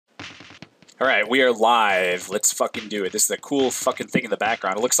Alright, we are live. Let's fucking do it. This is a cool fucking thing in the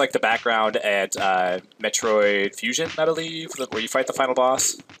background. It looks like the background at Metroid Fusion, I believe, where you fight the final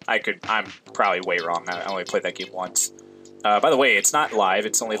boss. I'm probably way wrong. I only played that game once. By the way, it's not live.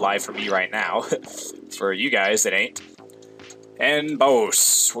 It's only live for me right now. For you guys, it ain't. And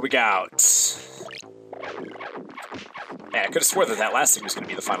boss, what we got? Man, I could have swore that last thing was going to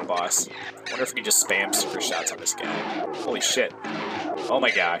be the final boss. I wonder if we can just spam super shots on this guy. Holy shit. Oh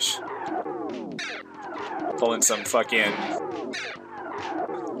my gosh. Pulling some fucking...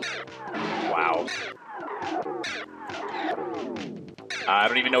 Wow. I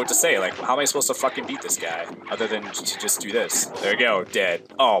don't even know what to say. Like, how am I supposed to fucking beat this guy? Other than to just do this. There we go. Dead.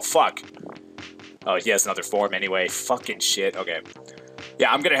 Oh, fuck. Oh, he has another form anyway. Fucking shit. Okay.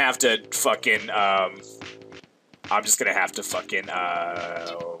 Yeah, I'm gonna have to fucking, I'm just gonna have to fucking,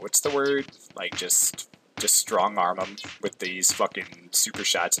 what's the word? Like, just strong arm him with these fucking super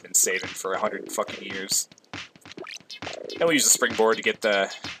shots I've been saving for 100 fucking years. And we'll use the springboard to get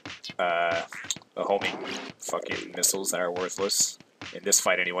the homing fucking missiles that are worthless. In this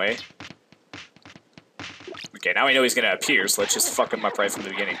fight, anyway. Okay, now we know he's gonna appear, so let's just fuck him up right from the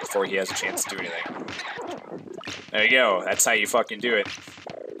beginning before he has a chance to do anything. There you go. That's how you fucking do it.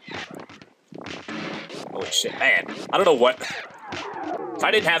 Holy shit, man. I don't know what... If I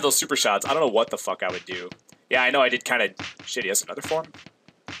didn't have those super shots, I don't know what the fuck I would do. Yeah, I know I did kind of... Shit, he has another form?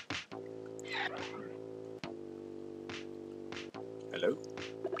 Hello?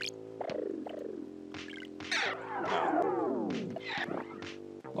 No.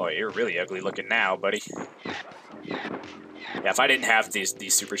 Oh, you're really ugly looking now, buddy. Yeah, if I didn't have these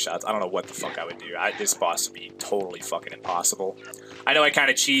super shots, I don't know what the fuck I would do. This boss would be totally fucking impossible. I know I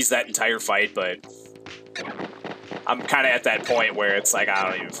kind of cheesed that entire fight, but... I'm kind of at that point where it's like, I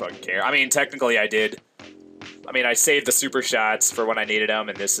don't even fucking care. I mean, technically I did. I mean, I saved the super shots for when I needed them,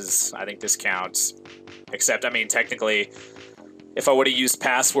 and this is... I think this counts. Except, I mean, technically... If I would have used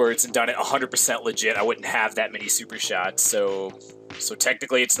passwords and done it 100% legit, I wouldn't have that many super shots. So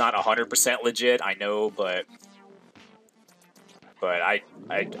technically, it's not 100% legit. I know, but I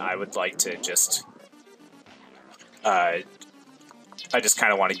would like to just I just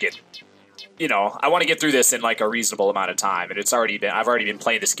kind of want to get, you know, I want to get through this in like a reasonable amount of time, and I've already been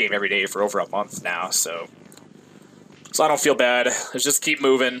playing this game every day for over a month now, so I don't feel bad. Let's just keep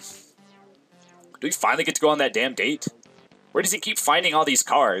moving. Do we finally get to go on that damn date? Where does he keep finding all these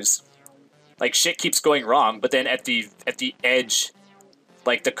cars? Like, shit keeps going wrong, but then at the edge,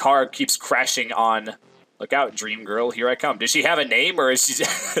 like, the car keeps crashing on... Look out, dream girl, here I come. Does she have a name, or is she...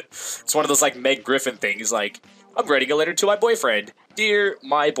 It's one of those, like, Meg Griffin things, like, I'm writing a letter to my boyfriend. Dear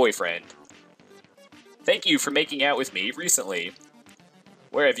my boyfriend. Thank you for making out with me recently.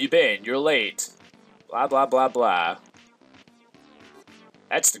 Where have you been? You're late. Blah, blah, blah, blah.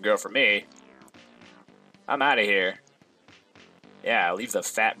 That's the girl for me. I'm out of here. Yeah, leave the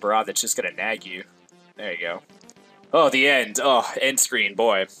fat broad that's just gonna nag you. There you go. Oh, the end. Oh, end screen,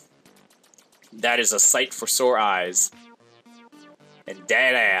 boy. That is a sight for sore eyes. And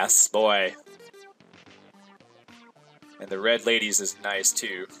dead ass, boy. And the red ladies is nice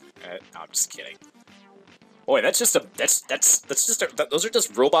too. No, I'm just kidding. Boy, that's just a those are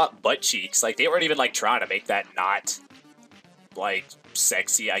just robot butt cheeks. Like, they weren't even like trying to make that not like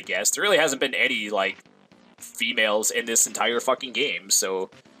sexy, I guess. There really hasn't been any like females in this entire fucking game, so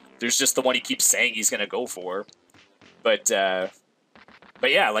there's just the one he keeps saying he's gonna go for. But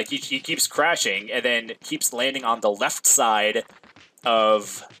yeah, like he keeps crashing and then keeps landing on the left side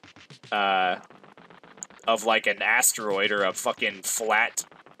of like an asteroid or a fucking flat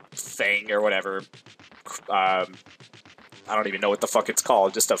thing or whatever. I don't even know what the fuck it's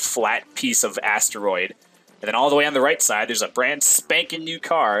called, just a flat piece of asteroid. And then all the way on the right side, there's a brand spanking new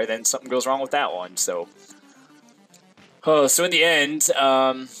car, then something goes wrong with that one, so... Oh, so in the end,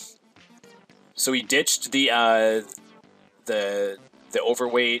 so he ditched the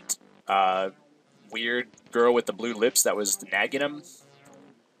overweight, weird girl with the blue lips that was nagging him.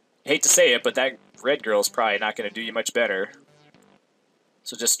 I hate to say it, but that red girl's probably not going to do you much better.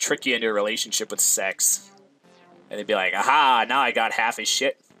 So just trick you into a relationship with sex. And they'd be like, aha, now I got half his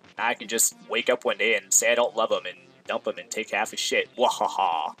shit. Now I can just wake up one day and say I don't love him and dump him and take half his shit.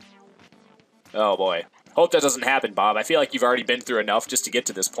 Wahaha. Oh boy. Hope that doesn't happen, Bob. I feel like you've already been through enough just to get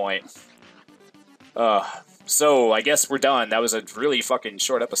to this point. So, I guess we're done. That was a really fucking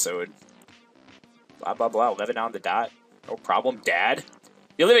short episode. Blah, blah, blah. 11 on the dot. No problem, Dad.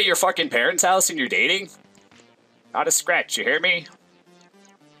 You live at your fucking parents' house and you're dating? Not a scratch, you hear me?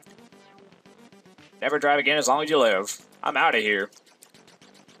 Never drive again as long as you live. I'm out of here.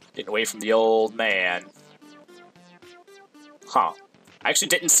 Getting away from the old man. Huh. I actually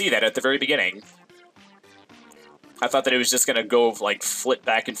didn't see that at the very beginning. I thought that it was just gonna go like flip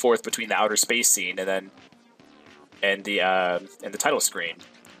back and forth between the outer space scene and the title screen.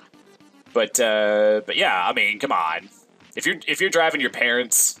 But yeah, I mean, come on. If you're driving your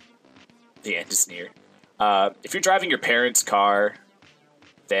parents, the end is near. If you're driving your parents' car,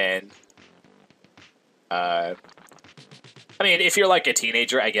 then I mean, if you're like a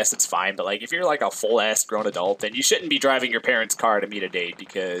teenager, I guess it's fine. But like, if you're like a full ass grown adult, then you shouldn't be driving your parents' car to meet a date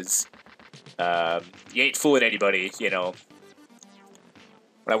because you ain't fooling anybody. You know,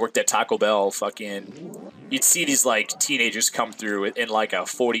 when I worked at Taco Bell, fucking, you'd see these like teenagers come through in like a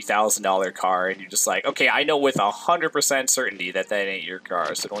 $40,000 car, and you're just like, okay, I know with 100% certainty that that ain't your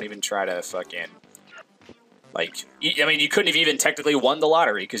car, so don't even try to fucking like. I mean, you couldn't have even technically won the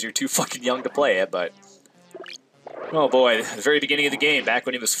lottery because you're too fucking young to play it, but. Oh boy, the very beginning of the game, back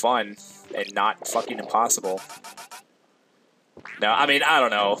when it was fun and not fucking impossible. No, I mean, I don't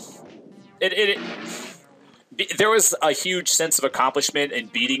know. There was a huge sense of accomplishment in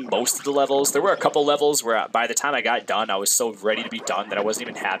beating most of the levels. There were a couple levels where by the time I got done, I was so ready to be done that I wasn't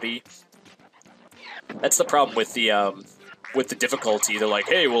even happy. That's the problem with the difficulty. They're like,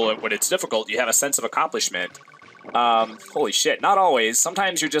 hey, well, when it's difficult, you have a sense of accomplishment. Holy shit, not always.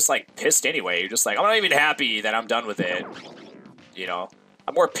 Sometimes you're just, like, pissed anyway. You're just like, I'm not even happy that I'm done with it. You know?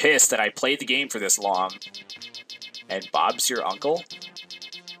 I'm more pissed that I played the game for this long. And Bob's your uncle?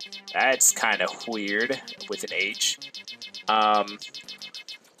 That's kind of weird, with an H. Yeah,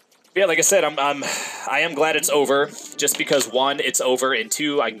 like I said, I am glad it's over. Just because, one, it's over, and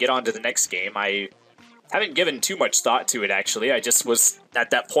two, I can get on to the next game. I haven't given too much thought to it, actually. I just was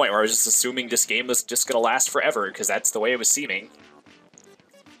at that point where I was just assuming this game was just going to last forever, because that's the way it was seeming.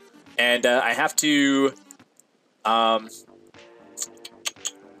 And I have to... I'm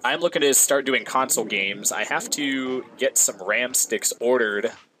looking to start doing console games. I have to get some RAM sticks ordered,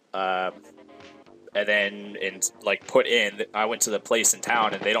 and then like put in. I went to the place in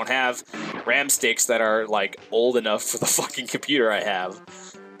town, and they don't have RAM sticks that are like old enough for the fucking computer I have.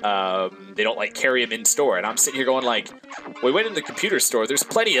 They don't like carry them in store, and I'm sitting here going like, we went in the computer store. There's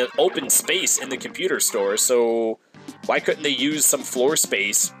plenty of open space in the computer store, so why couldn't they use some floor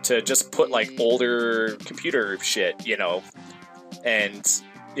space to just put like older computer shit, you know? And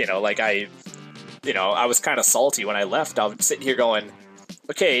you know, like I was kind of salty when I left. I was sitting here going,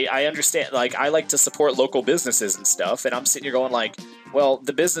 okay, I understand. Like I like to support local businesses and stuff, and I'm sitting here going like, well,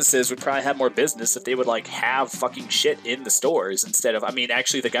 the businesses would probably have more business if they would, like, have fucking shit in the stores instead of... I mean,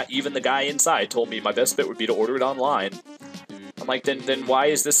 actually, even the guy inside told me my best bet would be to order it online. I'm like, then why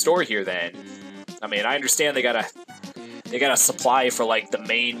is this store here, then? I mean, I understand they gotta supply for, like, the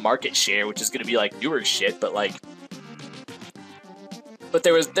main market share, which is gonna be, like, newer shit, but, like... But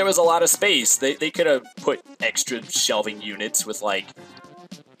there was a lot of space. They could have put extra shelving units with, like...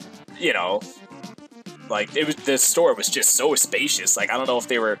 You know... Like, the store was just so spacious. Like, I don't know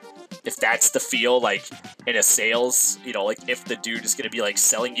if that's the feel, like, in a sales, you know, like, if the dude is going to be, like,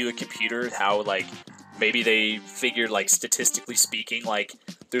 selling you a computer, how, like, maybe they figured, like, statistically speaking, like,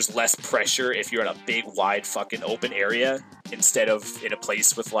 there's less pressure if you're in a big, wide, fucking open area instead of in a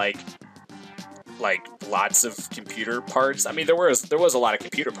place with, like, lots of computer parts. I mean, there was a lot of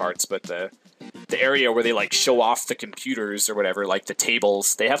computer parts, but the area where they like show off the computers or whatever, like the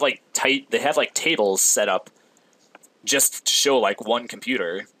tables, they have like tables set up just to show like one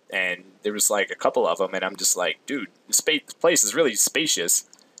computer, and there was like a couple of them, and I'm just like, dude, this place is really spacious.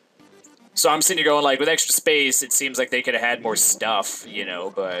 So I'm sitting here going like, with extra space, it seems like they could have had more stuff, you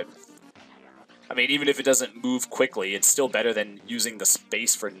know, but I mean, even if it doesn't move quickly, it's still better than using the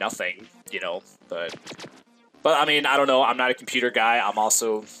space for nothing, you know, but I mean, I don't know, I'm not a computer guy. I'm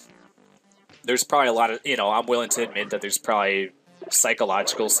also... There's probably a lot of, you know, I'm willing to admit that there's probably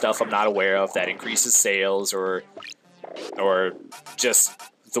psychological stuff I'm not aware of that increases sales or just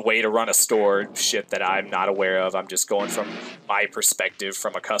the way to run a store shit that I'm not aware of. I'm just going from my perspective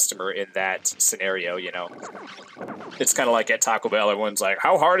from a customer in that scenario, you know. It's kind of like at Taco Bell, everyone's like,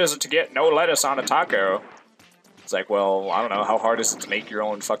 how hard is it to get no lettuce on a taco? It's like, well, I don't know, how hard is it to make your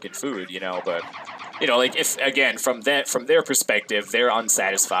own fucking food, you know, but... You know, like, if, again, from their perspective, they're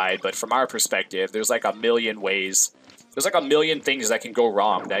unsatisfied, but from our perspective, there's like a million ways, there's like a million things that can go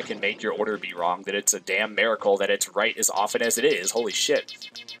wrong that can make your order be wrong, that it's a damn miracle that it's right as often as it is. Holy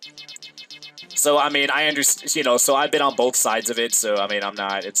shit. So, I mean, I understand, you know, so I've been on both sides of it, so, I mean,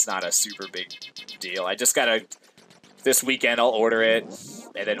 it's not a super big deal. I just gotta, this weekend I'll order it,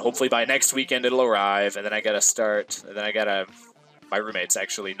 and then hopefully by next weekend it'll arrive, and then I gotta my roommate's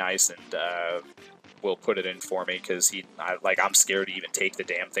actually nice, and, will put it in for me because I'm scared to even take the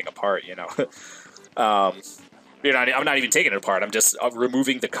damn thing apart, you know. I'm not even taking it apart. I'm just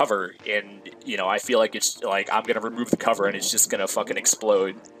removing the cover, and I feel like it's like I'm gonna remove the cover, and it's just gonna fucking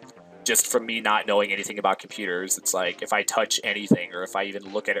explode. Just from me not knowing anything about computers, it's like if I touch anything or if I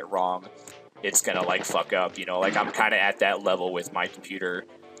even look at it wrong, it's gonna like fuck up. Like I'm kind of at that level with my computer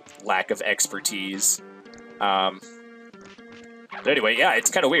lack of expertise. But anyway, yeah,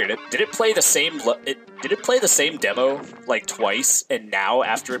 it's kind of weird. Did it play the same? Did it play the same demo like twice? And now,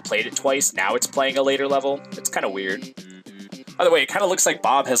 after it played it twice, now it's playing a later level. It's kind of weird. By the way, it kind of looks like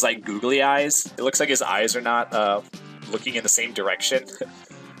Bob has like googly eyes. It looks like his eyes are not looking in the same direction.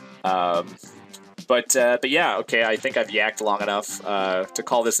 But yeah, okay. I think I've yacked long enough to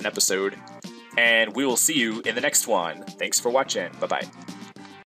call this an episode, and we will see you in the next one. Thanks for watching. Bye bye.